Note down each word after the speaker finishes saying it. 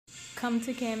Come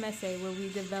to KMSA where we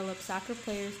develop soccer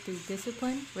players through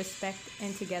discipline, respect,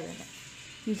 and togetherness.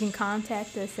 You can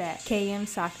contact us at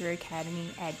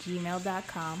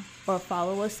kmsocceracademy@gmail.com or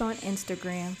follow us on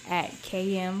Instagram at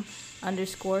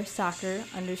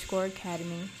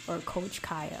km_soccer_academy or Coach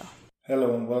Kayode.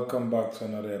 Hello and welcome back to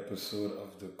another episode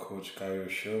of the Coach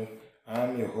Kayode Show.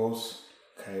 I'm your host,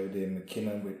 Kayode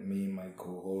McKinnon, with me, my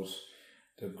co-host,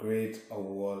 the great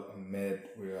Awal Ahmed.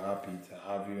 We're happy to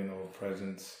have you in our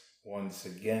presence once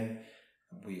again.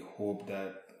 We hope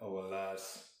that our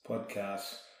last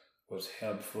podcast was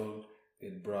helpful.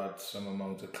 It brought some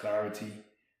amount of clarity,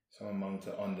 some amount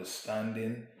of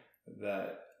understanding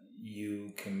that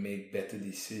you can make better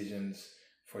decisions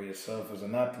for yourself as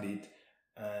an athlete,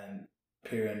 and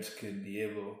parents could be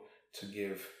able to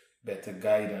give better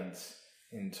guidance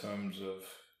in terms of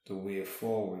the way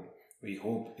forward. We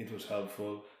hope it was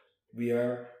helpful. We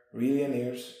are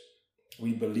millionaires.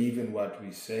 We believe in what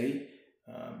we say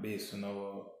based on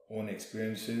our own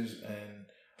experiences and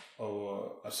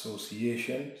our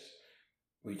associations.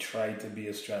 We try to be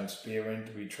as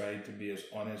transparent, we try to be as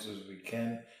honest as we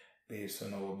can based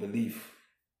on our belief.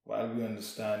 While we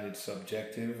understand it's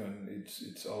subjective and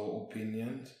it's our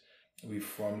opinions, we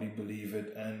firmly believe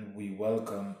it, and we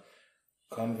welcome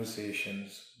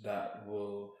conversations that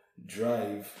will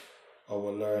drive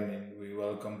our learning. We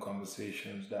welcome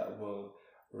conversations that will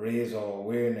raise our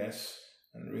awareness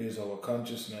and raise our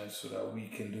consciousness so that we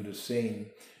can do the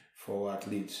same for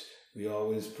athletes. We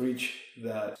always preach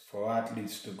that for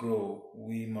athletes to grow,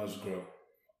 we must grow.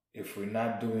 If we're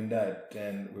not doing that,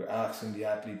 then we're asking the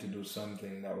athlete to do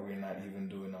something that we're not even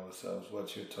doing ourselves.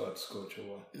 What's your thoughts, Coach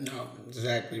Awal? No,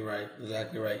 exactly right.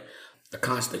 The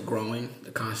constant growing,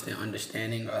 the constant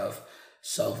understanding of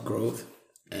self-growth,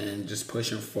 and just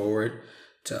pushing forward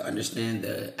to understand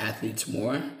the athletes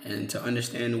more and to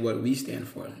understand what we stand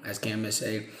for. As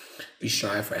KMSA, we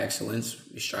strive for excellence,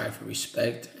 we strive for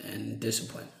respect and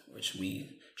discipline, which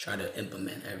we try to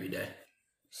implement every day.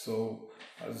 So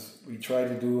as we try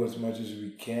to do as much as we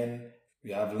can,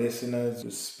 we have listeners to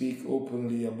speak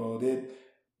openly about it.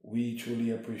 We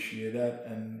truly appreciate that,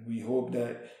 and we hope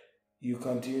that you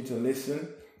continue to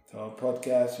listen to our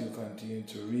podcast, you continue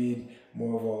to read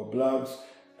more of our blogs,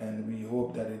 and we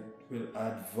hope that it will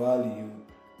add value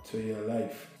to your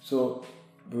life. So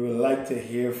we would like to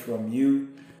hear from you.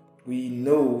 We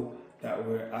know that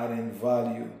we're adding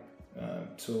value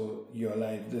to your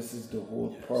life. This is the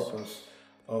whole purpose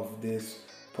of this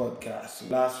podcast.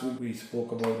 Last week we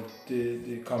spoke about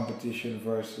the competition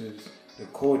versus the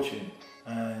coaching,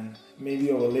 and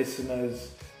maybe our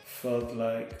listeners felt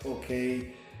like,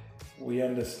 okay, we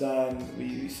understand,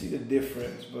 we see the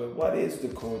difference, but what is the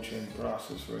coaching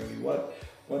process really?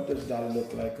 What does that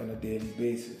look like on a daily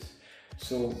basis?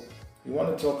 So we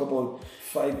want to talk about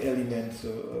 5 elements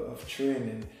of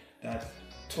training that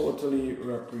totally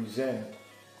represent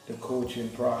the coaching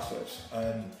process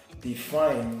and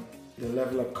define the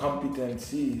level of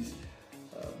competencies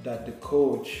that the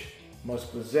coach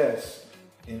must possess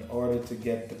in order to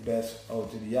get the best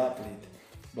out of the athlete.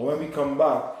 But when we come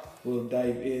back, we'll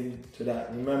dive into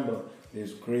that. Remember,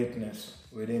 there's greatness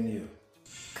within you.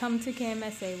 Come to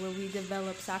KMSA where we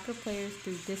develop soccer players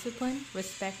through discipline,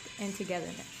 respect, and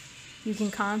togetherness. You can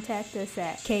contact us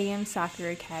at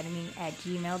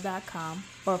kmsocceracademy@gmail.com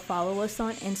or follow us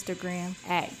on Instagram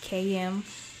at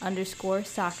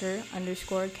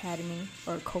km_soccer_academy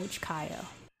or Coach Kayode.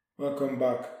 Welcome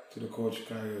back to the Coach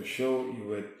Kayode Show. You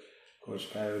with Coach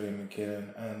Kayode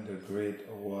McKinnon and the great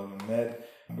Awal Ahmed.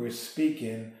 We're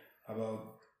speaking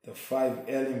about the 5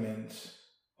 elements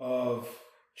of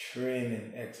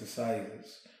training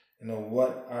exercises.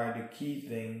 What are the key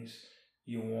things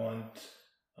you want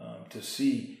to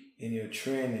see in your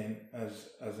training as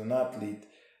an athlete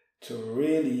to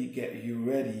really get you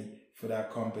ready for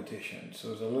that competition?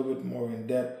 So it's a little bit more in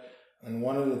depth, and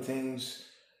one of the things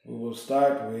we will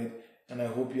start with, and I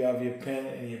hope you have your pen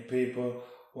and your paper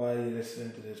while you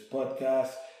listen to this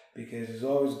podcast, because it's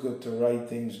always good to write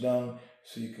things down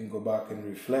so you can go back and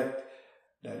reflect,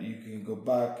 that you can go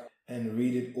back and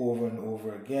read it over and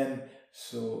over again,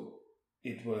 so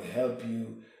it will help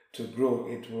you to grow.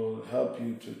 It will help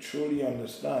you to truly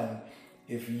understand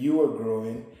if you are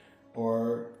growing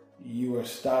or you are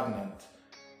stagnant.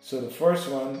 So the first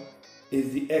one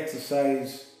is the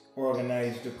exercise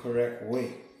organized the correct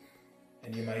way.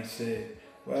 And you might say,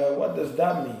 well, what does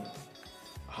that mean?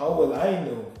 How will I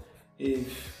know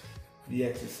if the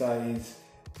exercise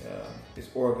is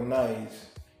organized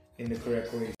in the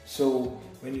correct way? So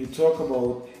when you talk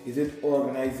about is it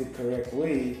organized the correct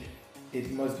way,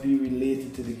 it must be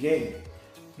related to the game.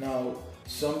 Now,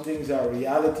 some things are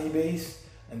reality based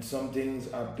and some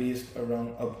things are based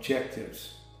around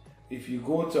objectives. If you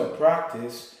go to a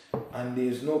practice and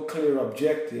there's no clear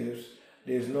objectives,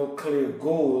 there's no clear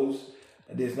goals,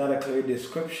 there's not a clear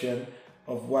description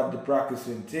of what the practice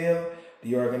entails,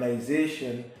 the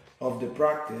organization of the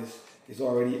practice is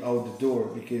already out the door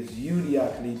because you, the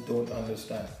athlete, don't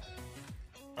understand.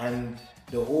 And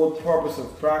the whole purpose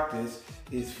of practice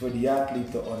is for the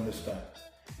athlete to understand.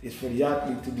 It's for the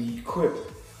athlete to be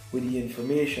equipped with the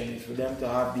information. It's for them to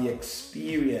have the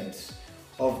experience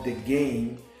of the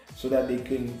game so that they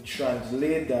can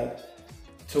translate that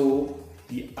to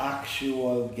the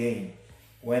actual game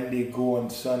when they go on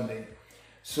Sunday.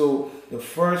 So the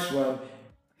first one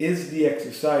is the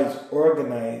exercise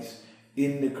organized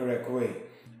in the correct way.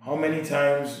 How many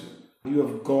times you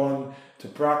have gone to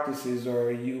practices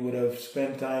or you would have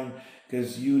spent time,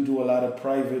 because you do a lot of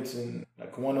privates and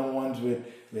like one-on-ones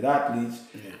with athletes,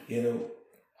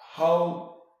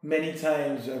 how many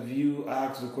times have you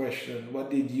asked the question, what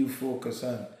did you focus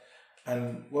on?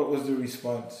 And what was the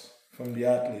response from the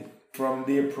athlete, from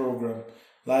their program?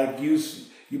 Like you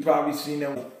probably seen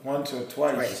them once or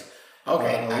twice.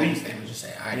 Okay, I understand what you're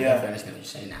saying. I definitely understand what you're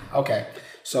saying now. Okay,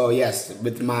 so yes,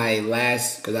 with my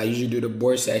last, because I usually do the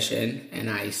board session and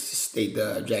I state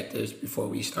the objectives before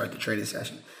we start the training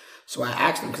session. So I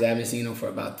asked them, because I haven't seen them for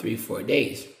about 3-4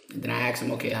 days. And then I asked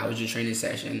them, okay, how was your training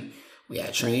session? We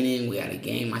had training, we had a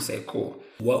game. I said, cool.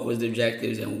 What was the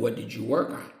objectives and what did you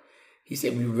work on? He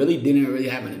said, we really didn't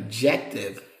have an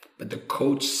objective, but the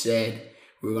coach said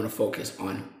we were going to focus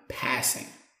on passing.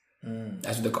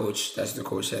 That's what the coach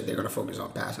said. They're going to focus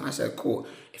on passing. I said, cool.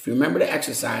 If you remember the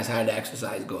exercise, how did the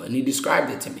exercise go? And he described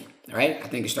it to me, right? I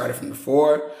think it started from the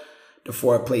 4. The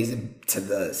 4 plays it to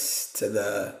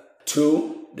the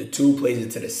 2. The 2 plays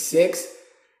it to the 6.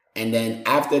 And then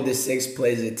after the 6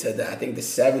 plays it to the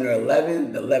 7 or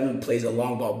 11, the 11 plays a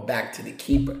long ball back to the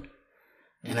keeper.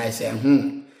 And I said,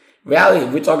 reality,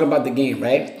 we're talking about the game,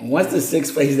 right? Once the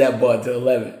 6 plays that ball to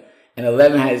 11, and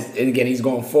 11 and again, he's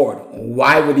going forward.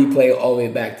 Why would he play all the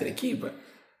way back to the keeper?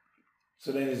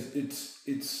 So then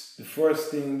it's the first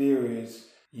thing there is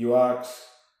you ask,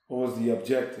 what was the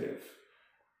objective,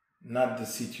 not the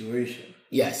situation.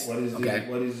 Yes. What is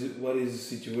the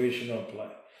situation up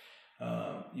like?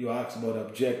 You ask about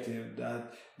objective.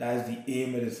 That's the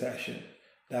aim of the session.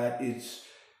 That it's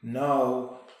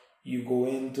now you go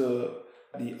into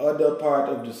the other part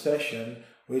of the session,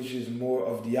 which is more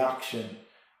of the action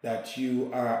that you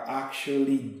are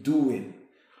actually doing.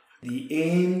 The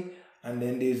aim, and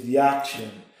then there's the action.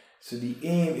 So the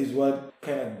aim is what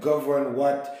kind of govern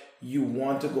what you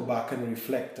want to go back and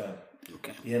reflect on.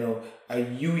 Okay. Are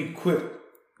you equipped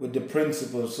with the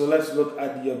principles? So let's look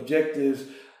at the objectives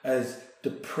as the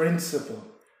principle.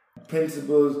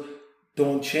 Principles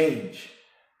don't change.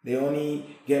 They only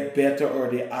get better or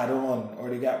they add on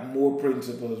or they got more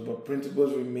principles, but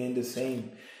principles remain the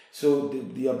same. So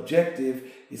the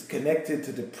objective is connected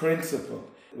to the principle.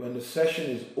 When the session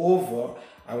is over,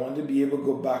 I want to be able to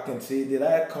go back and say, did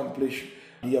I accomplish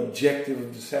the objective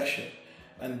of the session?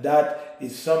 And that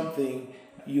is something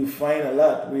you find a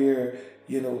lot where,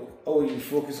 you're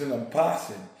focusing on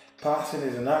passing. Passing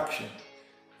is an action.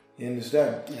 You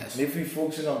understand? Yes. And if we're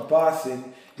focusing on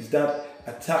passing, is that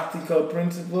a tactical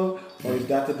principle or is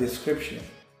that a description?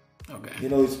 Okay.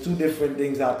 It's two different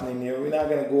things happening here. We're not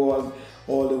going to go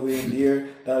all the way in here.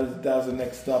 That's the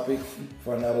next topic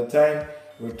for another time.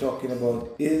 We're talking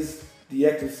about, is the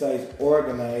exercise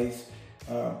organized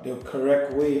the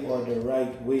correct way or the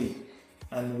right way?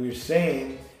 And we're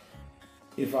saying,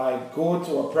 if I go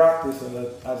to a practice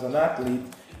as an athlete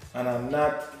and I'm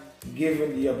not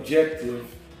given the objective,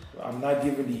 I'm not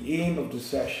given the aim of the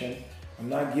session, I'm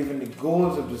not given the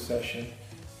goals of the session,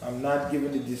 I'm not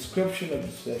given the description of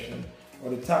the session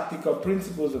or the tactical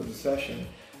principles of the session,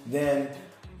 then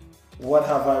what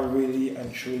have I really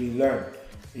and truly learned?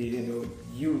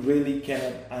 You really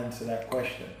cannot answer that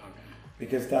question.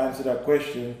 Because to answer that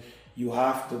question, you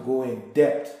have to go in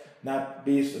depth, not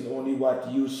based on only what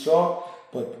you saw,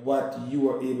 but what you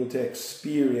were able to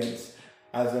experience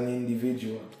as an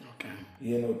individual.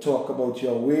 Okay. Talk about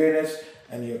your awareness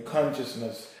and your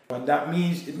consciousness. And that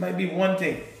means it might be one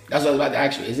thing. That's what I was about to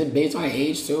ask you. Is it based on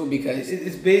age too? Because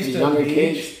it's based on younger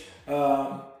age.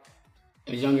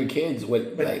 Kids. Younger kids.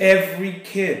 Every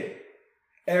kid,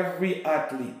 every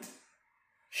athlete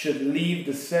should leave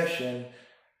the session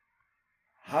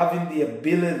having the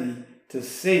ability to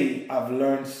say, I've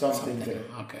learned something there.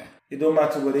 Okay. It don't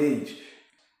matter what age.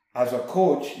 As a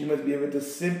coach, you must be able to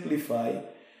simplify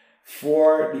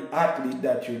for the athlete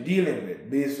that you're dealing with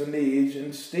based on the age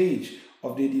and stage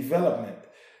of their development.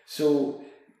 So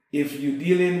if you're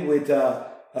dealing with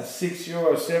a a 6-year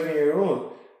or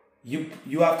 7-year-old,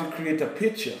 you have to create a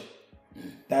picture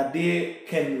that they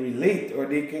can relate or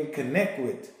they can connect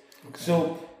with. Okay.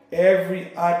 So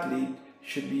every athlete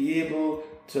should be able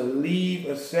to leave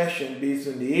a session based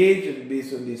on the age and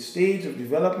based on the stage of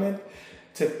development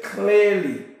to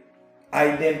clearly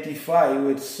identify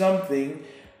with something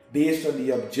based on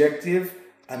the objective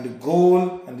and the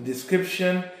goal and the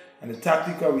description and the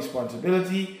tactical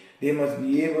responsibility. They must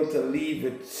be able to leave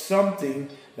with something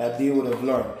that they would have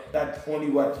learned. Not only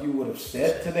what you would have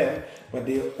said to them, but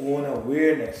their own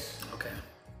awareness. Okay.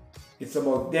 It's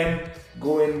about them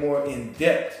going more in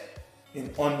depth in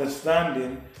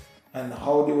understanding and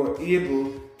how they were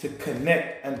able to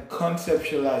connect and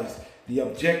conceptualize the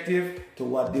objective to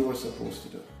what they were supposed to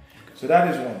do. So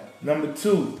that is one. Number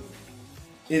 2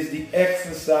 is the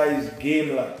exercise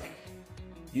game-like.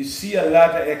 You see a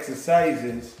lot of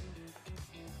exercises,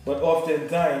 but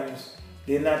oftentimes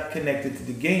they're not connected to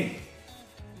the game.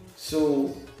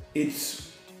 So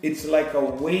it's like a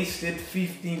wasted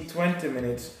 15-20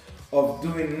 minutes of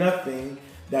doing nothing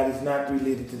that is not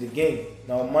related to the game.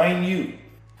 Now mind you,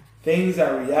 things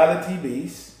are reality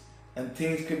based and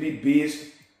things can be based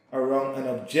around an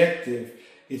objective.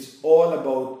 It's all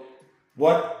about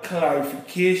what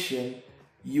clarification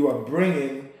you are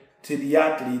bringing to the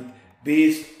athlete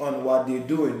based on what they're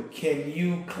doing. Can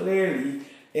you clearly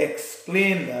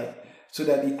explain that so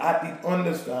that the athlete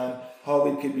understands how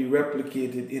it can be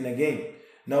replicated in a game?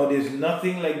 Now, there's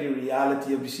nothing like the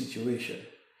reality of the situation.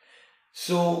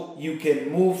 So you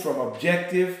can move from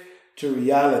objective to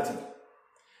reality.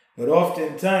 But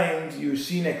oftentimes you're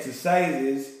seeing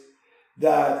exercises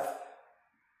that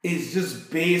is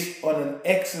just based on an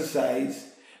exercise,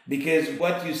 because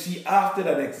what you see after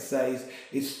that exercise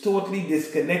is totally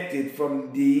disconnected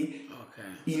from the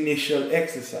initial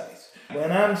exercise.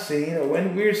 When I'm saying, or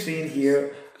when we're saying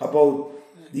here about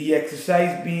the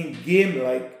exercise being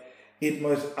game-like, it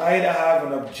must either have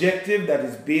an objective that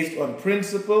is based on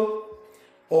principle,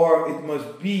 or it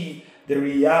must be the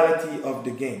reality of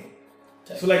the game.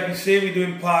 So like we say we're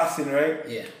doing passing, right?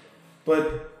 Yeah.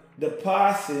 But the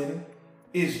passing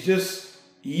is just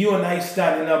you and I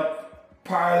standing up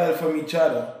parallel from each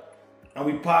other and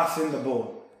we passing the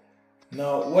ball.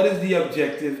 Now, what is the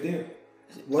objective there?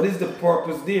 What is the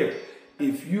purpose there?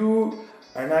 If you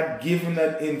are not given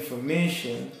that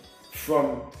information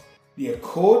from your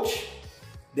coach,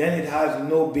 then it has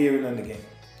no bearing on the game.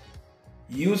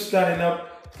 You standing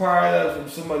up parallel from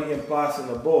somebody and passing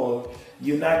the ball,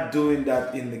 you're not doing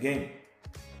that in the game.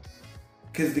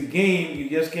 Because the game, you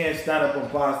just can't stand up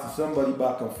and pass to somebody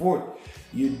back and forth.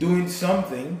 You're doing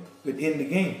something within the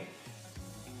game.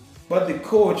 But the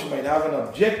coach might have an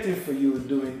objective for you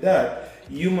doing that.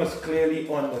 You must clearly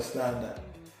understand that.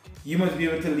 You must be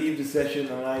able to leave the session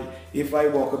and if I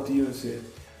walk up to you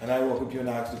and I walk up to you and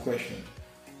ask the question,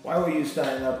 why were you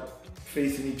standing up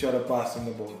facing each other passing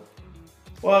the ball?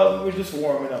 Well, we're just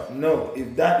warming up. No,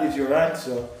 if that is your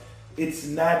answer, it's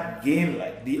not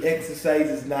game-like. The exercise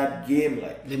is not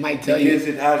game-like. They might tell you because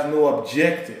it has no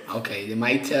objective. Okay, they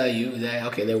might tell you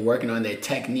that they're working on their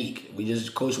technique.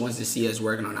 Coach wants to see us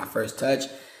working on our first touch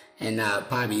and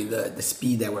probably the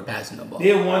speed that we're passing the ball.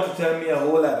 They want to tell me a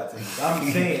whole lot of things.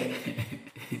 I'm saying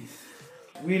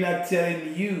we're not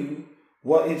telling you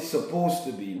what it's supposed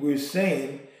to be. We're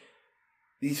saying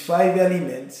these 5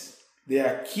 elements, they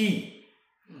are key.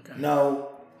 Okay. Now,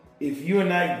 if you're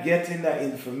not getting that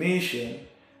information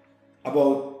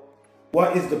about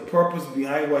what is the purpose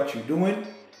behind what you're doing,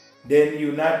 then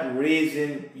you're not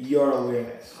raising your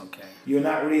awareness. Okay. You're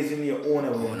not raising your own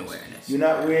awareness. You're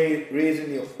not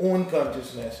raising your own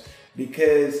consciousness,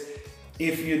 because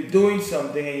if you're doing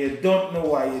something and you don't know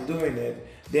why you're doing it,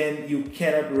 then you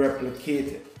cannot replicate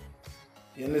it.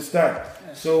 You understand?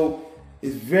 Yes. So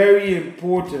it's very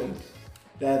important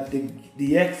that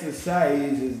the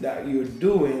exercises that you're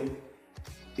doing,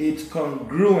 it's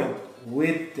congruent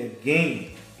with the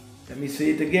game. Let me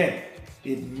say it again.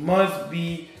 It must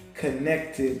be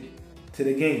connected to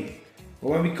the game. But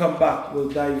when we come back, we'll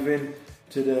dive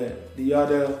into the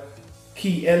other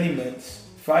key elements,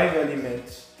 5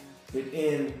 elements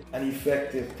within an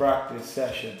effective practice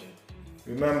session.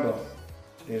 Remember,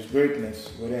 there's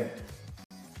greatness within.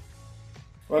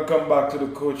 Welcome back to the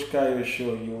Coach Kayode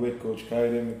Show. You're with Coach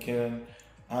Kayode McKinnon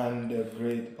and the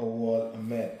great Awal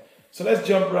Ahmed. So let's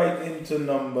jump right into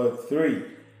number 3.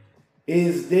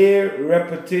 Is there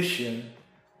repetition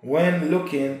when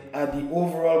looking at the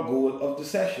overall goal of the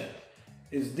session?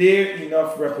 Is there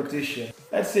enough repetition?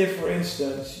 Let's say, for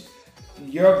instance,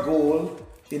 your goal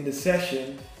in the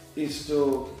session is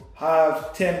to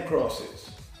have 10 crosses.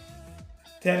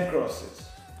 10 crosses.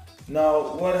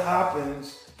 Now, what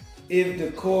happens if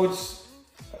the coach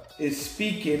is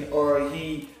speaking or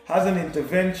he has an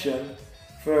intervention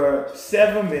for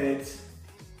 7 minutes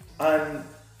and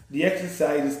the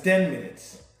exercise is 10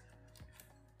 minutes?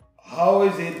 How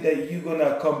is it that you're going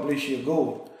to accomplish your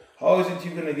goal? How is it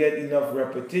you're going to get enough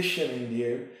repetition in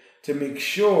there to make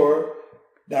sure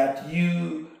that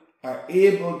you are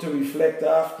able to reflect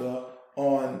after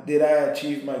on, did I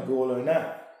achieve my goal or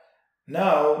not?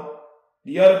 Now,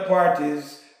 the other part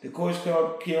is the coach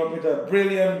came up with a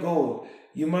brilliant goal.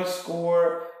 You must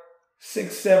score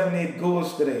 6, 7, 8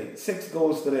 goals today, 6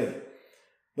 goals today.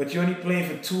 But you're only playing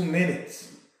for 2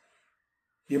 minutes.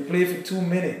 You play for 2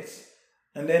 minutes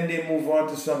and then they move on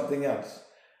to something else.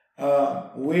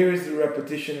 Where is the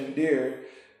repetition in there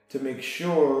to make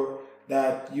sure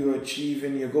that you're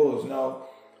achieving your goals? Now,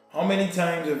 how many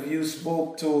times have you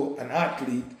spoke to an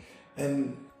athlete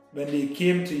and when they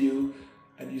came to you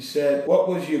and you said, what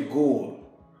was your goal?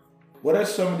 What are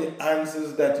some of the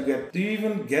answers that you get? Do you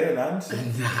even get an answer?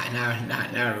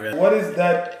 Not really. What is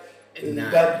that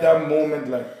that moment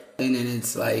like? And then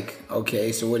it's like,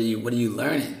 okay, so what are you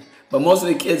learning? But most of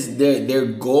the kids, their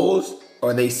goals,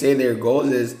 or they say their goals,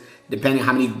 is depending on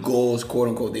how many goals, quote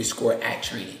unquote, they score at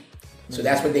training. So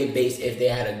that's what they base if they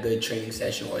had a good training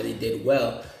session or they did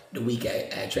well the week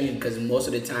at training, because most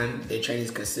of the time their trainings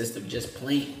consist of just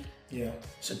playing. Yeah.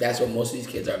 So that's what most of these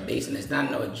kids are basing. It's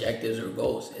not no objectives or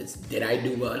goals. It's, did I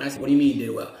do well? And I said, what do you mean you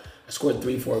did well? I scored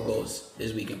 3-4 goals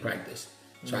this week in practice.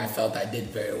 So I felt I did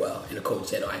very well. And the coach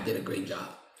said, oh, I did a great job.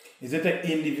 Is it an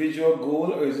individual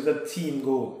goal or is it a team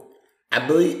goal? I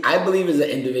believe it's an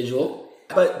individual.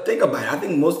 But think about it. I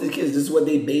think most of the kids, this is what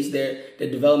they base their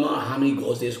development on, how many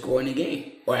goals they score in a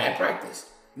game or at practice.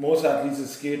 Most athletes are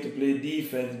scared to play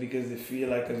defense because they feel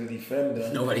like as a defender,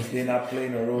 they're not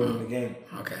playing a role in the game.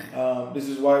 Okay. This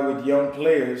is why with young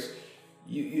players,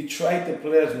 you try to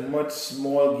play as much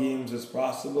small games as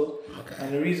possible. Okay.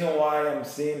 And the reason why I'm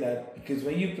saying that, because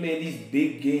when you play these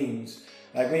big games,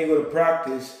 like when you go to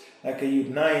practice, like a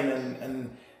U9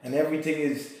 and everything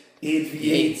is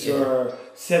 8v8s or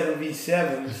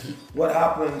 7v7s, what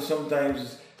happens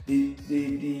sometimes,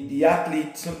 the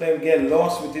athletes sometimes get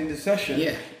lost within the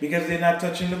session because they're not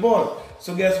touching the ball.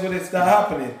 So guess what? It start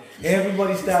happening.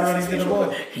 Everybody start running to the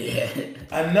ball.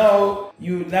 And now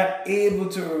you're not able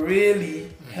to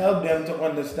really help them to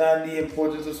understand the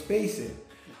importance of spacing,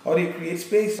 how they create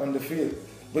space on the field.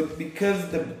 But because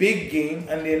the big game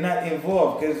and they're not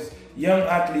involved, because young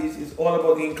athletes is all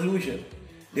about inclusion.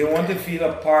 They want to feel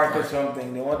a part of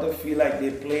something. They want to feel like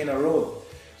they're playing a role.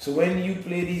 So when you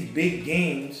play these big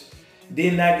games,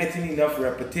 they're not getting enough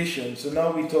repetition. So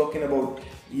now we're talking about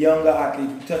younger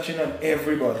athletes. We're touching on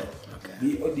everybody.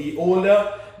 Okay. The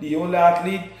older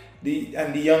athlete,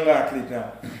 and the younger athlete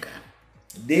now. Okay.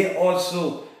 They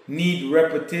also need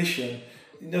repetition.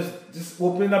 Just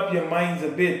opening up your minds a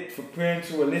bit for parents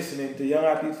who are listening, to young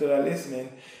athletes that are listening.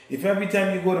 If every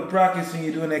time you go to practice and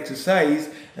you do an exercise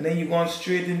and then you're going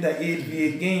straight into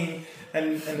 8v8 game,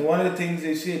 and one of the things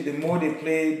they say, the more they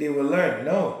play, they will learn.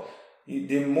 No.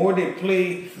 The more they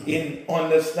play in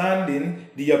understanding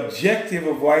the objective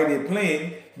of why they're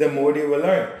playing, the more they will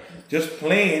learn. Just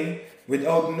playing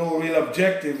without no real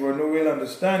objective or no real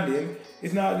understanding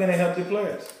is not going to help the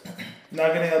players. Not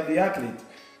going to help the athlete.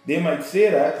 They might say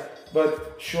that,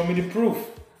 but show me the proof.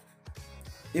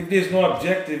 If there's no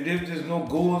objective, if there's no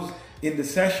goals in the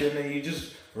session and you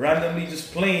just randomly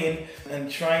just playing and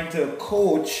trying to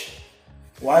coach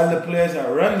while the players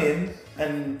are running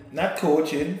and not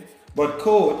coaching, but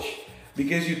coach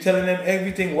because you're telling them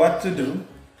everything what to do,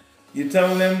 you're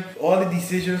telling them all the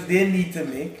decisions they need to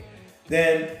make,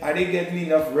 then are they getting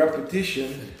enough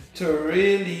repetition to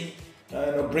really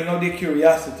bring out their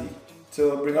curiosity,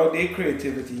 to bring out their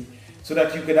creativity so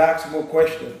that you could ask more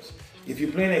questions? If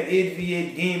you're playing an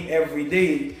 8v8 game every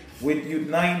day with you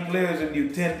 9 players and you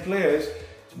 10 players,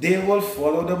 they will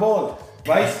follow the ball. If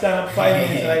I stand up 5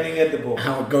 minutes and I didn't get the ball,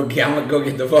 I'm gonna go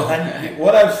get the ball. And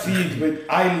what I've seen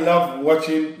I love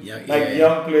watching young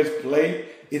players play.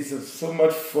 It's so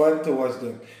much fun to watch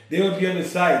them. They will be on the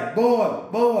side, ball.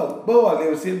 They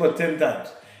will say it about 10 times.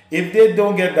 If they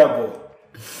don't get that ball,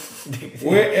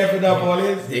 wherever that ball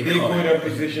is, they go in and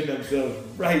position themselves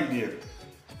right there.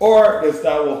 Or they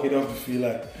start walking off the field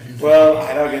like, well,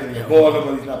 I'm not getting the ball,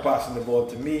 nobody's not passing the ball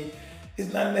to me.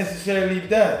 It's not necessarily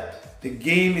that. The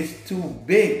game is too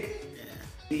big.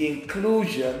 The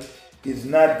inclusion is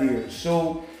not there.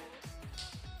 So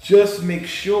just make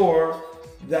sure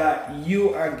that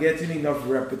you are getting enough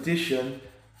repetition,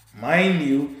 mind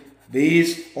you,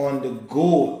 based on the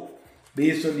goal,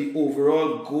 based on the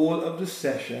overall goal of the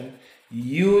session.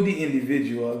 You, the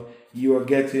individual, you are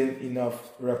getting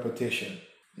enough repetition.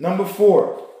 Number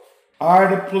 4,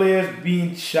 are the players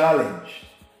being challenged?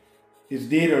 Is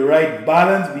there the right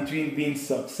balance between being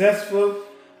successful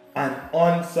and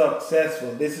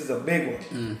unsuccessful? This is a big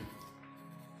one.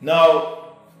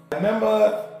 Now, I remember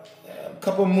a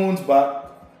couple moons back,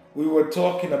 we were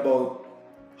talking about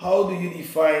how do you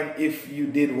define if you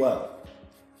did well?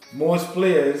 Most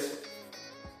players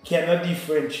cannot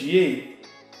differentiate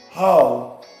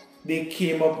how they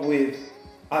came up with,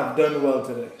 I've done well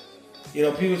today. You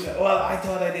know, people say, well, I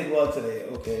thought I did well today.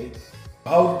 Okay.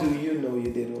 How do you know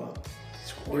you did well?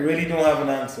 You really don't have an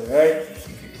answer, right?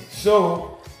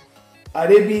 So, are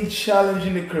they being challenged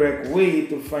in the correct way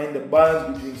to find the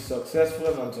balance between successful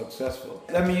and unsuccessful?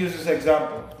 Let me use this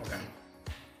example. Okay.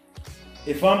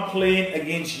 If I'm playing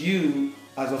against you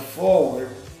as a forward,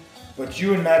 but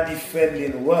you're not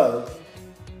defending well,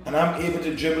 and I'm able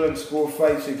to dribble and score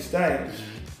 5-6 times,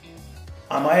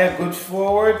 am I a good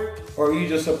forward or are you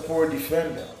just a poor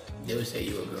defender? They would say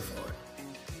you were a good forward.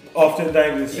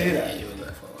 Oftentimes they say that. Yeah, you were a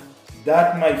good forward.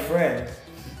 That, my friend,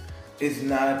 is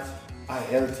not a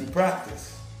healthy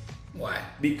practice. Why?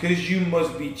 Because you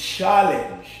must be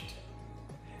challenged.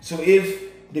 So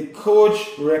if the coach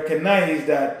recognizes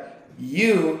that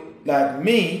you, like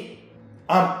me,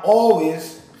 I'm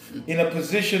always in a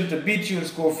position to beat you and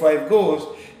score 5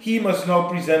 goals, he must now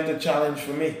present a challenge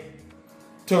for me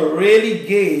to really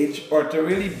gauge or to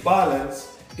really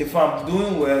balance if I'm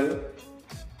doing well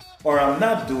or I'm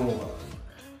not doing well.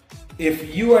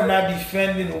 If you are not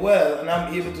defending well and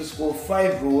I'm able to score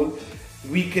 5 goals,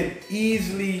 we can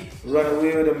easily run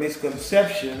away with a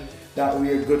misconception that we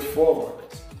are good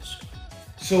forwards.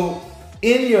 So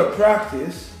in your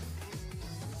practice,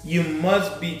 you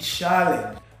must be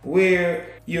challenged where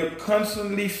you're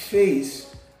constantly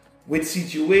faced with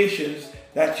situations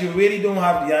that you really don't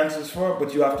have the answers for,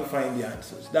 but you have to find the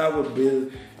answers. That will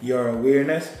build your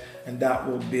awareness and that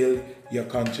will build your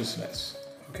consciousness.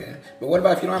 Okay. But what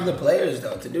about if you don't have the players,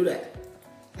 though, to do that?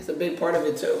 That's a big part of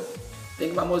it, too.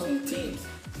 Think about most of these teams.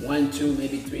 1, 2,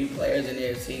 maybe 3 players in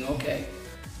there saying, okay,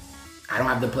 I don't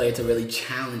have the player to really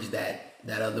challenge that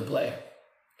other player.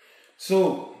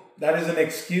 So that is an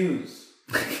excuse.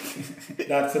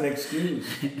 That's an excuse.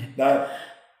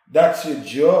 That's your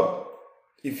job.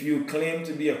 If you claim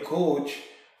to be a coach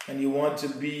and you want to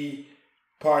be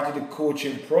part of the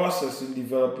coaching process in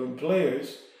developing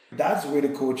players, that's where the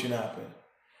coaching happens.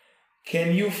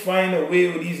 Can you find a way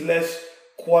with these less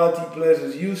quality players,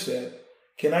 as you said?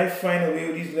 Can I find a way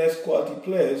with these less quality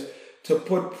players to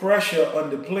put pressure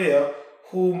on the player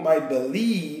who might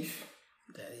believe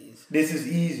this is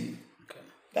easy? Okay.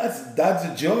 That's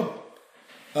a job.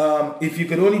 If you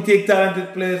could only take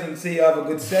talented players and say you have a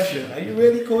good session, are you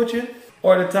really coaching?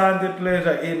 Or the talented players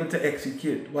are able to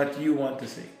execute what you want to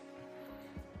say?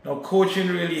 Now, coaching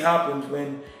really happens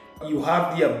when you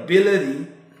have the ability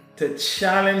to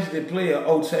challenge the player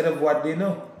outside of what they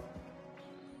know.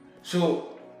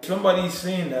 So, somebody's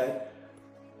saying that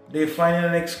they're finding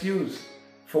an excuse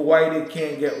for why they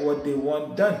can't get what they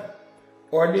want done.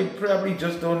 Or they probably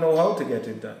just don't know how to get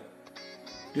it done.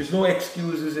 There's no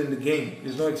excuses in the game.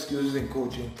 There's no excuses in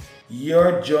coaching.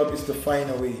 Your job is to find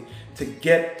a way to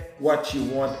get what you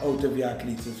want out of your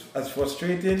athletes. As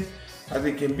frustrating as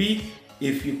it can be,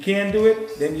 if you can't do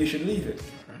it, then you should leave it.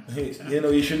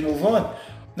 You should move on.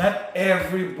 Not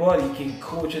everybody can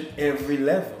coach at every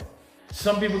level.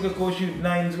 Some people can coach you at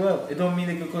 9s well. It don't mean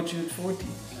they can coach you at 14.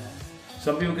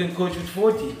 Some people can coach with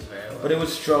 14, but they would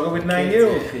struggle with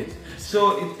 9-year-old kids.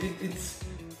 So it's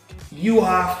you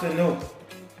have to know.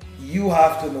 You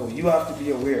have to know. You have to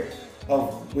be aware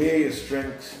of where your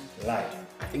strengths lie.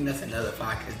 I think that's another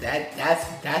part, because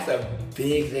that's a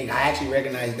big thing. I actually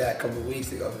recognized that a couple of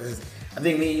weeks ago, because I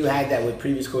think me and you had that with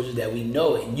previous coaches that we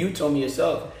know, and you told me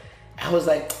yourself. I was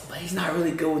like, but he's not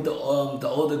really good with the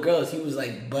older girls. He was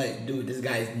like, but dude, this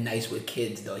guy's nice with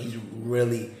kids though. He's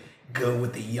really good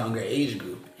with the younger age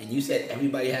group. And you said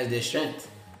everybody has their strength.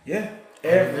 Yeah,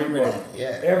 everybody.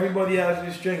 Yeah, everybody has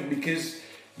their strength, because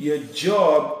your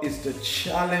job is to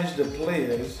challenge the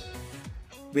players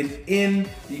within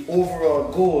the overall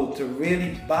goal to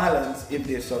really balance if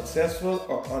they're successful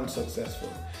or unsuccessful.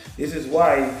 This is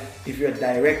why if you're a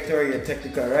director or you're a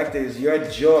technical director, it's your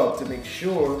job to make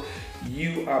sure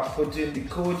you are putting the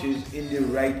coaches in the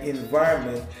right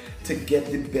environment to get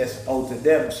the best out of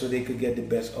them so they could get the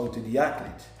best out of the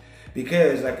athletes.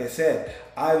 Because like I said,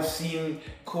 I've seen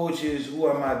coaches who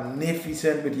are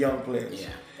magnificent with young players. Yeah.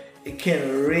 It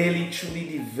can really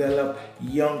truly develop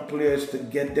young players to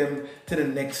get them to the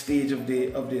next stage of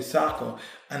their soccer.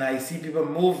 And I see people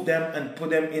move them and put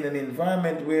them in an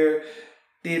environment where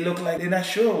they look like they're not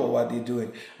sure about what they're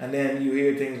doing. And then you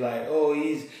hear things like, oh,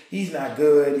 he's not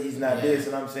good, he's not this.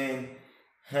 And I'm saying,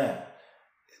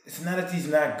 it's not that he's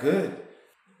not good.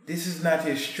 This is not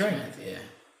his strength. Yeah.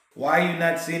 Why are you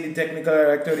not saying the technical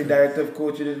director, the director of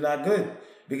coaching is not good?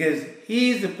 Because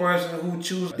he's the person who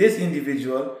chose this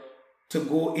individual to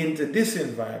go into this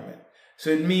environment. So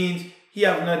it means he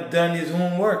have not done his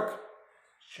homework.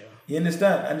 Sure. You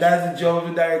understand? And that's the job of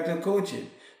the director of coaching.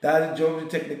 That's the job of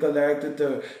the technical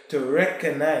director to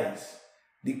recognize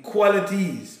the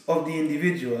qualities of the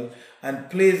individual and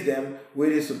place them where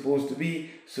they're supposed to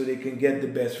be so they can get the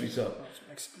best result.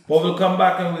 But we'll come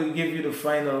back and we'll give you the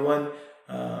final one.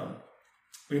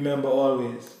 Remember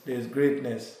always, there's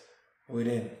greatness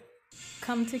within.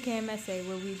 Come to KMSA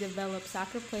where we develop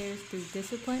soccer players through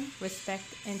discipline, respect,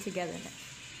 and togetherness.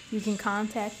 You can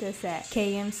contact us at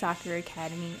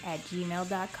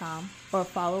kmsocceracademy@gmail.com or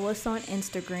follow us on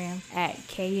Instagram at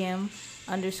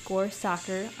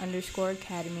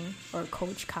km_soccer_academy or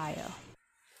Coach Kyle.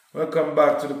 Welcome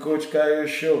back to the Coach Kyle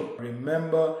Show.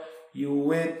 Remember, you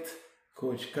with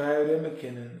Coach Kayode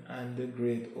McKinnon and the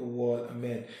great Awal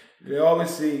Ahmed. They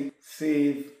always say,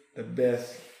 save the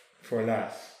best for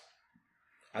last.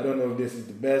 I don't know if this is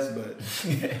the best, but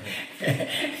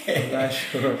I'm not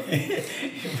sure.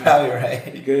 You're probably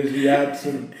right. Because we had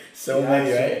some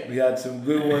We had some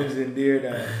good ones in there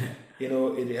that,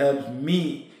 it helps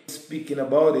me speaking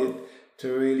about it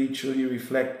to really truly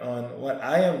reflect on what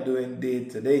I am doing day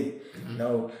to day.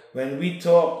 Now, when we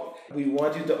talk, we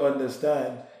want you to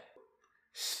understand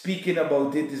speaking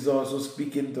about it is also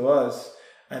speaking to us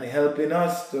and helping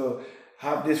us to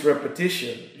have this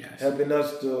repetition, helping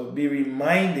us to be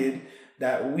reminded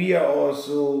that we are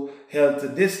also held to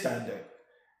this standard.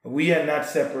 We are not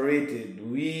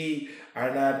separated. We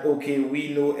are not,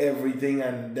 we know everything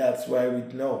and that's why we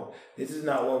know. This is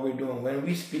not what we're doing. When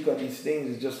we speak of these things,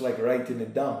 it's just like writing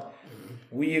it down.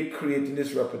 We are creating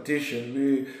this repetition.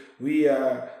 We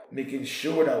are making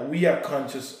sure that we are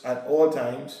conscious at all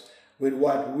times with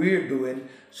what we're doing,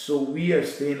 so we are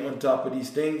staying on top of these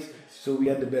things, so we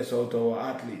get the best out of our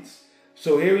athletes.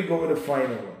 So here we go with the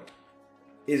final one.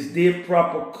 Is there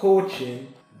proper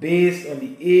coaching based on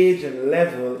the age and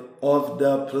level of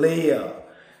the player?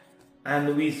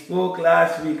 And we spoke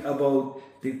last week about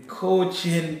the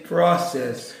coaching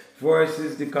process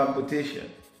versus the competition.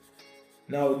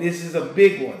 Now this is a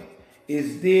big one.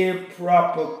 Is there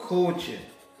proper coaching?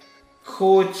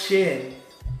 Coaching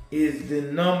is the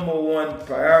number one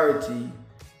priority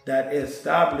that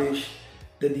establishes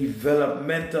the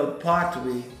developmental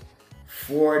pathway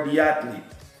for the athlete.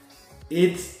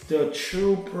 It's the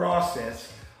true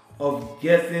process of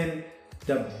getting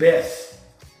the best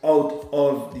out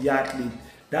of the athlete.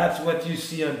 That's what you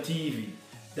see on TV.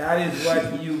 That is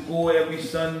what you go every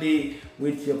Sunday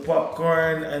with your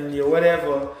popcorn and your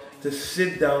whatever to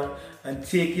sit down and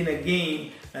take in a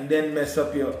game and then mess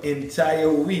up your entire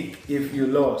week if you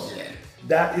lost. Yeah.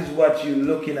 That is what you're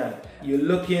looking at. You're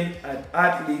looking at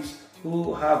athletes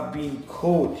who have been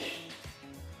coached,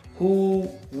 who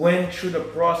went through the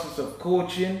process of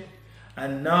coaching,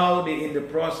 and now they're in the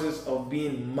process of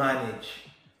being managed.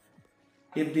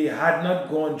 If they had not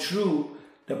gone through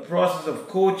the process of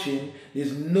coaching,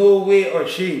 there's no way or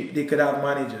shape they could have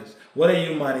managers. What are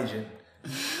you managing?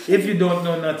 If you don't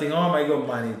know nothing, how am I going to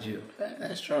manage you?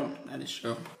 That's true. That is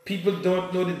true. People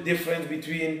don't know the difference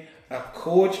between a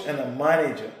coach and a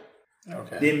manager.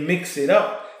 Okay. They mix it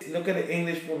up. Look at the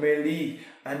English Premier League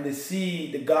and they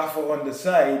see the gaffer on the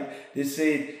side. They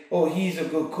say, oh, he's a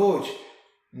good coach.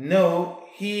 No,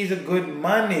 he's a good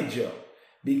manager,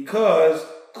 because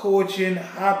coaching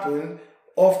happens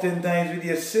oftentimes with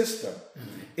the assistant.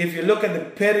 If you look at the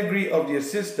pedigree of the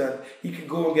assistant, he could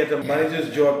go and get a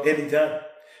manager's job anytime.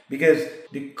 Because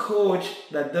the coach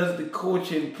that does the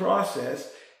coaching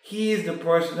process, he is the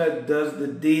person that does the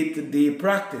day-to-day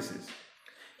practices.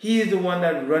 He is the one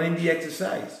that's running the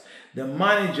exercise. The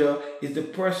manager is the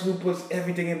person who puts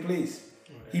everything in place.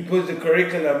 He puts the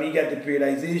curriculum, he got the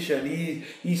periodization,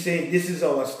 he's saying this is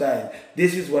our style,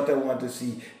 this is what I want to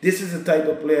see, this is the type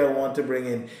of player I want to bring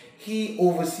in. He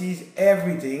oversees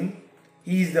everything.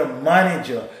 He's the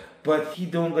manager, but he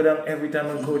don't go down every time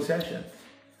on coach session.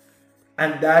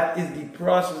 And that is the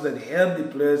process that helps the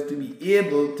players to be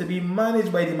able to be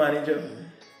managed by the manager.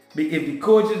 If the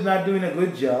coach is not doing a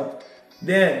good job,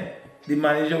 then the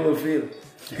manager will fail.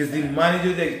 Because the manager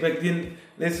is expecting,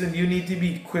 listen, you need to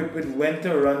be equipped with when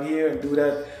to run here and do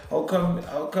that. How come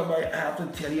I have to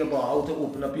tell you about how to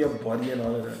open up your body and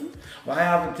all of that? Why I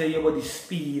have to tell you about the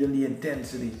speed and the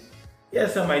intensity?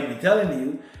 Yes, I might be telling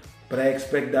you, but I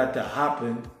expect that to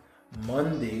happen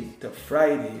Monday to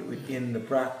Friday within the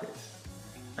practice.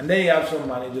 And then you have some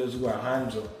managers who are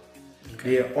hands-on.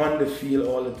 Okay. They're on the field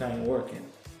all the time working.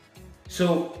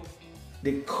 So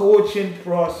the coaching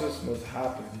process must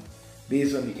happen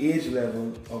based on the age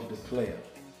level of the player.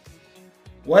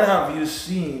 What have you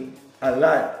seen a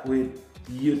lot with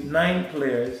youth 9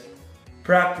 players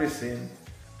practicing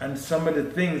and some of the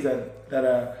things that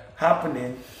are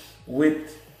happening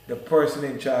with the person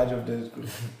in charge of this group?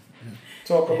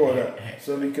 Talk about that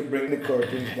so we can bring the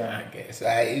curtains down. Okay, so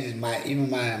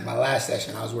my last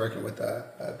session, I was working with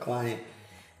a client,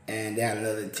 and they had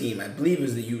another team. I believe it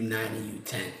was the U9 and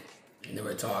U10, and they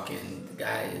were talking. The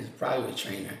guy is probably a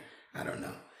trainer. I don't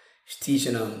know. He's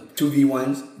teaching them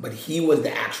 2v1s, but he was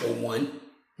the actual one.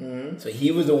 Mm-hmm. So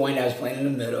he was the one that was playing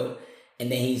in the middle,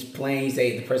 and then he's playing. He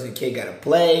say the kid got to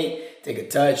play, take a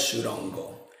touch, shoot on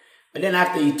goal. But then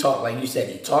after he talked, like you said,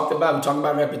 we talked about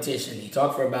repetition. He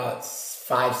talked for about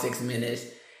 5-6 minutes.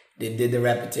 They did the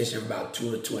repetition for about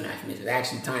 2 to 2.5 minutes. They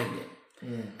actually timed it.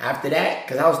 After that,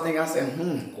 because I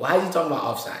said, why is he talking about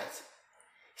offsides?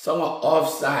 He's talking about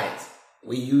offsides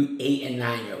with you 8 and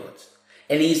 9-year-olds.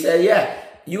 And he said, yeah,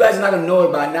 you guys are not going to know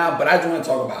it by now, but I just want to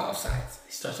talk about offsides.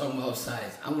 He starts talking about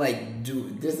offsides. I'm like,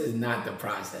 dude, this is not the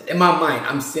process. In my mind,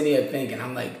 I'm sitting here thinking,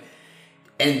 I'm like,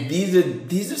 and these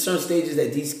are certain stages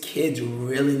that these kids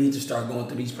really need to start going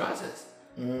through these processes.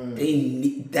 They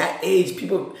need that age,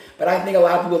 people, but I think a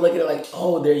lot of people look at it like,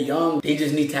 oh, they're young, they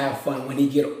just need to have fun. When they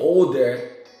get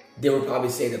older, they would probably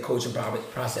say the coaching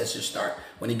process should start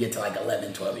when they get to like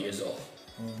 11, 12 years old.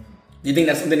 Do you think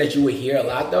that's something that you would hear a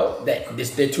lot though? That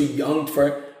they're too young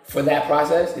for that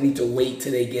process? They need to wait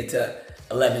till they get to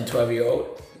 11,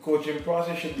 12-year-old? The coaching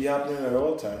process should be happening at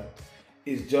all time.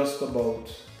 It's just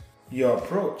about your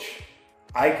approach.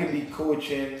 I could be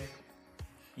coaching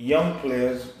young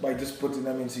players by just putting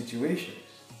them in situations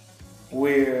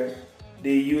where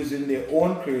they're using their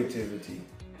own creativity,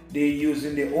 they're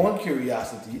using their own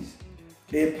curiosities,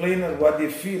 they're playing on what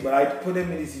they feel, but I put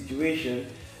them in a situation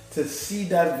to see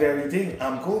that very thing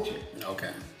I'm coaching.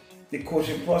 Okay. The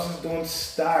coaching process don't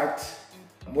start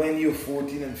when you're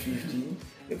 14 and 15.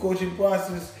 The coaching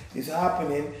process is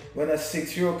happening when a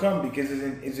 6-year-old comes because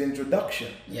it's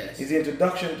introduction. Yes. It's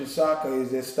introduction to soccer,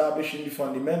 is establishing the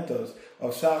fundamentals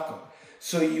of soccer.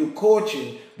 So you're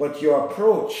coaching, but your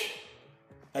approach,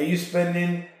 are you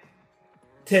spending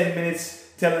 10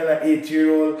 minutes telling an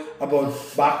 8-year-old about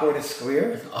backward and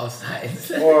square?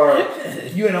 Offsides. Or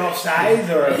you in offsides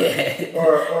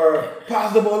or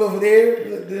pass the ball over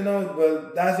there? You know,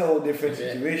 well, that's a whole different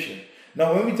situation.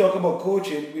 Now, when we talk about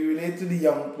coaching, we relate to the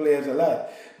young players a lot.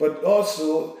 But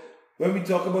also, when we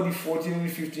talk about the 14 and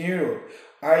the 15-year-old,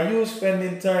 are you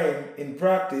spending time in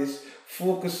practice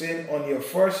focusing on your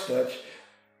first touch,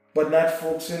 but not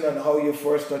focusing on how your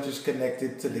first touch is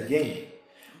connected to the game?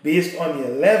 Based on your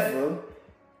level,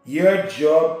 your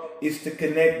job is to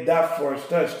connect that first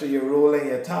touch to your role and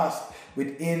your task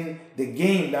within the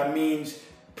game. That means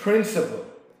principle.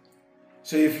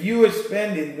 So if you are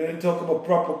spending, when we talk about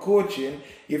proper coaching,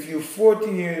 if you're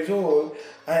 14 years old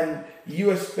and you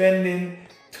are spending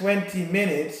 20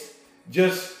 minutes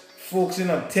just focusing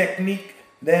on technique,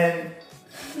 then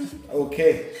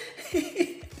okay.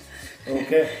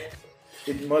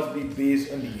 It must be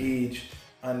based on the age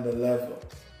and the level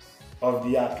of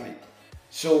the athlete.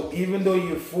 So even though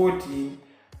you're 14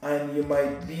 and you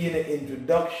might be in an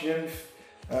introduction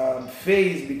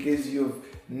phase because you've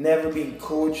never been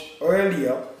coached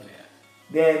earlier,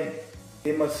 then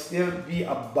there must still be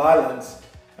a balance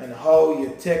on how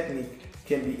your technique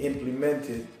can be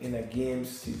implemented in a game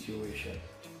situation.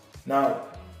 Now,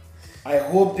 I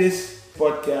hope this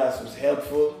podcast was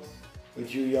helpful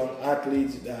with you young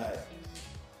athletes that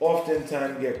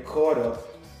oftentimes get caught up,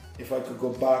 if I could go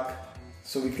back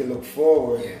so we can look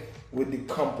forward with the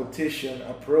competition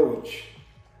approach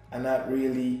and not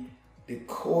really the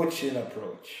coaching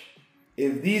approach.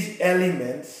 If these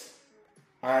elements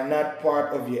are not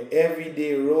part of your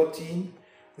everyday routine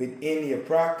within your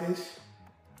practice,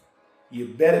 you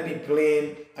better be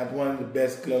playing at one of the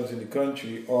best clubs in the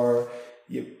country, or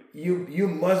you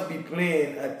must be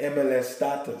playing at MLS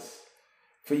status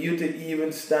for you to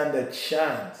even stand a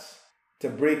chance to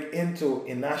break into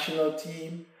a national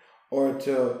team or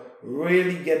to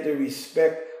really get the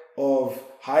respect of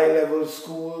high-level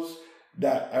schools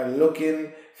that are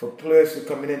looking for players to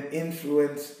come in and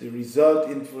influence the result,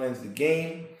 influence the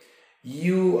game.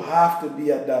 You have to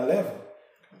be at that level.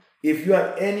 If you're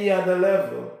at any other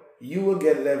level, you will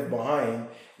get left behind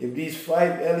if these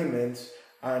 5 elements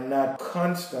are not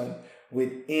constant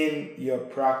within your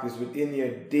practice, within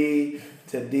your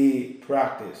day-to-day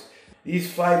practice.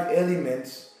 These 5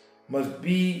 elements must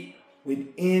be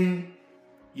within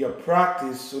your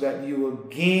practice so that you will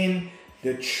gain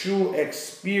the true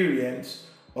experience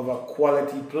of a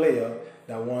quality player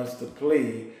that wants to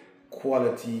play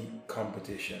quality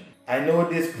competition. I know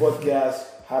this podcast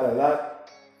had a lot,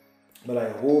 but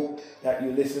I hope that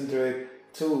you listen to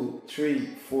it 2, 3,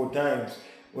 4 times.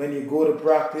 When you go to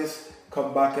practice,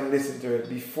 come back and listen to it.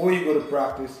 Before you go to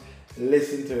practice,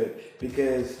 listen to it.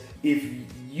 Because if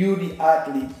you, the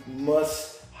athlete,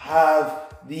 must have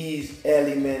these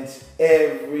elements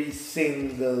every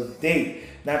single day,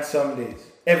 not some days,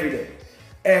 every day.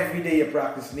 Every day your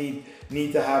practice need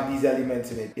to have these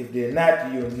elements in it. If they're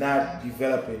not, you're not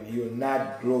developing, you're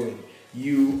not growing.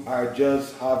 You are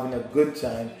just having a good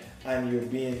time and you're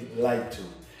being lied to.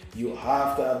 You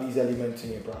have to have these elements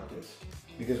in your practice.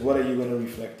 Because what are you going to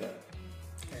reflect on?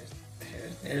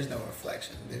 There's no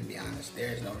reflection. To be honest,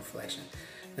 there is no reflection.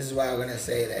 This is why I'm going to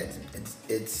say that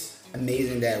it's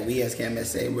amazing that we as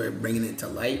KMSA, we're bringing it to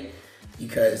light,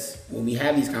 because when we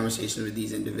have these conversations with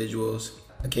these individuals,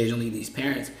 occasionally these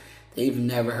parents, they've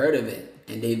never heard of it,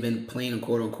 and they've been playing,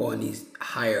 quote unquote, in these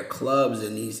higher clubs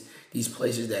and these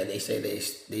places that they say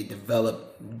they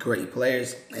develop great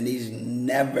players, and these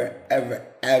never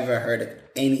ever heard of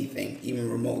anything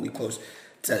even remotely close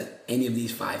to any of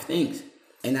these 5 things.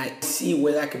 And I see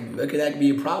where that could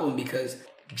be a problem, because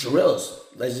drills,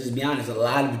 let's just be honest, a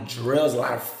lot of drills, a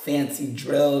lot of fancy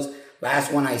drills.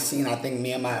 Last one I seen, I think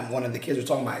me and one of the kids were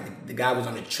talking about, the guy was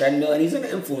on a treadmill, and he's an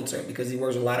influencer because he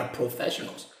works with a lot of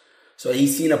professionals. So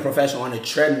he's seen a professional on a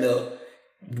treadmill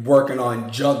working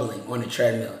on juggling on a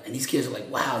treadmill, and these kids are like,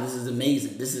 wow, this is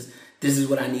amazing. This is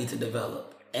what I need to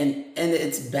develop. And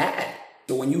it's bad.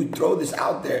 So when you throw this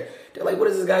out there, they're like, what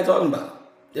is this guy talking about?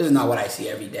 This is not what I see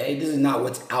every day. This is not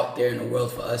what's out there in the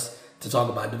world for us to talk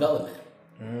about development.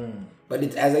 But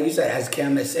it's, as like you said, as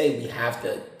KMSA, we have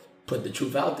to put the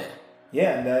truth out there.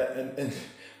 Yeah, and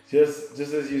just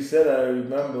as you said, I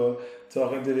remember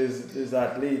talking to this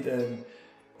athlete and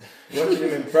watching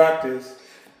him in practice,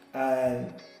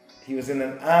 and he was in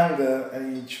an angle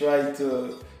and he tried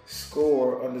to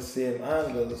score on the same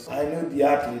angle. So I knew the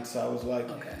athlete, so I was like,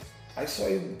 okay, I saw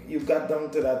you got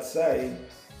down to that side.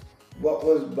 What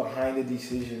was behind the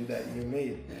decision that you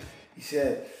made? Yeah. He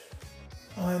said,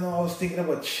 oh, I know, I was thinking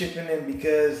about chipping him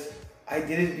because I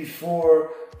did it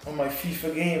before on my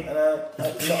FIFA game, and I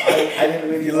didn't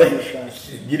really understand.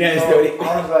 You didn't understand what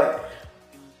I was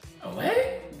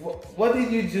like, what? What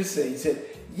did you just say? He said,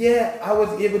 yeah, I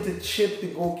was able to chip the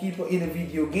goalkeeper in a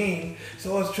video game,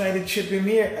 so I was trying to chip him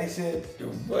here. I said,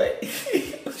 what?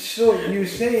 So you're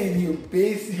saying you're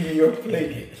basing your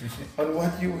play on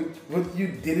what you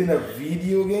did in a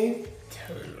video game?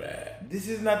 This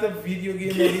is not a video game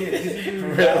right here. This is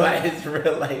real life. It's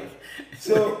real life.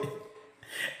 So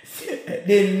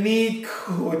they need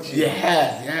coaching.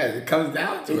 Yes, it comes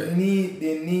down to it.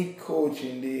 They need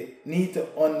coaching. They need to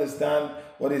understand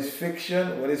what is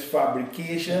fiction, what is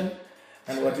fabrication,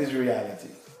 and what is reality.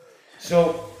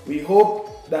 So we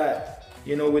hope that,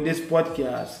 with this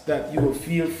podcast, that you will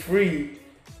feel free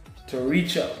to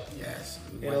reach out. Yes.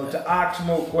 To ask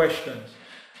more questions.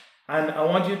 And I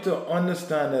want you to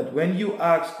understand that when you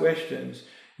ask questions,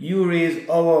 you raise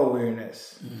our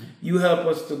awareness. Mm-hmm. You help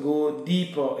us to go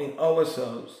deeper in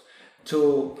ourselves,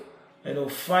 to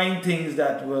find things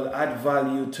that will add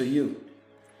value to you,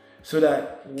 so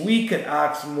that we can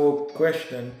ask more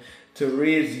questions to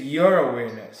raise your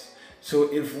awareness. So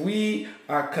if we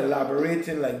are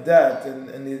collaborating like that, and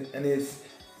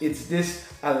it's this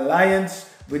alliance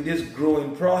with this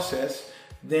growing process,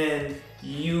 then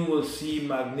you will see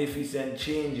magnificent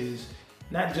changes,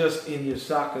 not just in your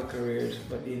soccer careers,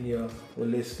 but in your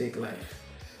holistic life.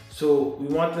 So we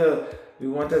want to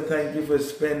thank you for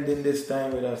spending this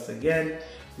time with us again.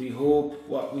 We hope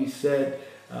what we said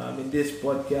in this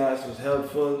podcast was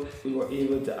helpful. We were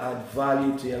able to add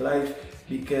value to your life,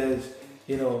 because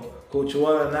Coach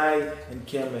Awal and I and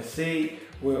KMSA,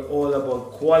 we're all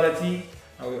about quality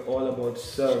and we're all about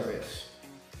service.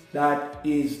 That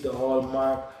is the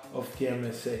hallmark of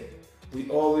KMSA. We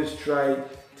always try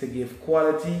to give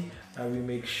quality, and we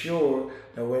make sure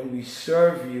that when we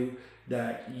serve you,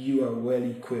 that you are well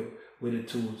equipped with the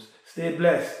tools. Stay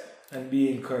blessed and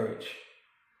be encouraged.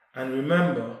 And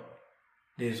remember,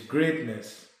 there's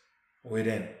greatness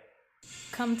within.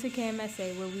 Come to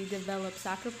KMSA, where we develop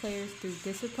soccer players through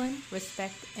discipline,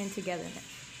 respect, and togetherness.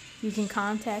 You can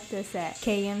contact us at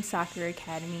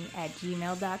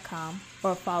kmsocceracademy@gmail.com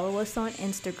or follow us on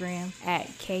Instagram at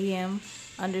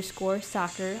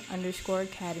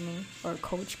km_soccer_academy or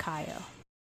Coach Kyle.